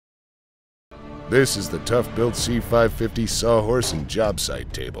This is the Toughbuilt C550 Sawhorse and job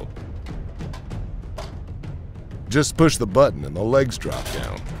site table. Just push the button and the legs drop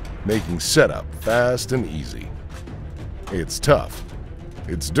down, making setup fast and easy. It's tough,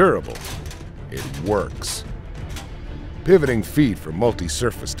 it's durable, it works. Pivoting feet for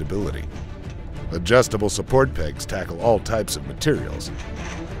multi-surface stability. Adjustable support pegs tackle all types of materials.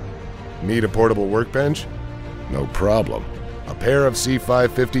 Need a portable workbench? No problem. A pair of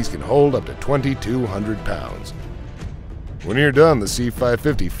C550s can hold up to 2,200 pounds. When you're done, the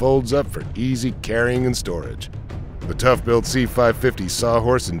C550 folds up for easy carrying and storage. The Toughbuilt C550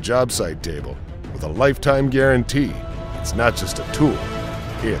 Sawhorse and job site table with a lifetime guarantee. It's not just a tool,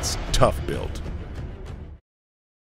 it's Toughbuilt.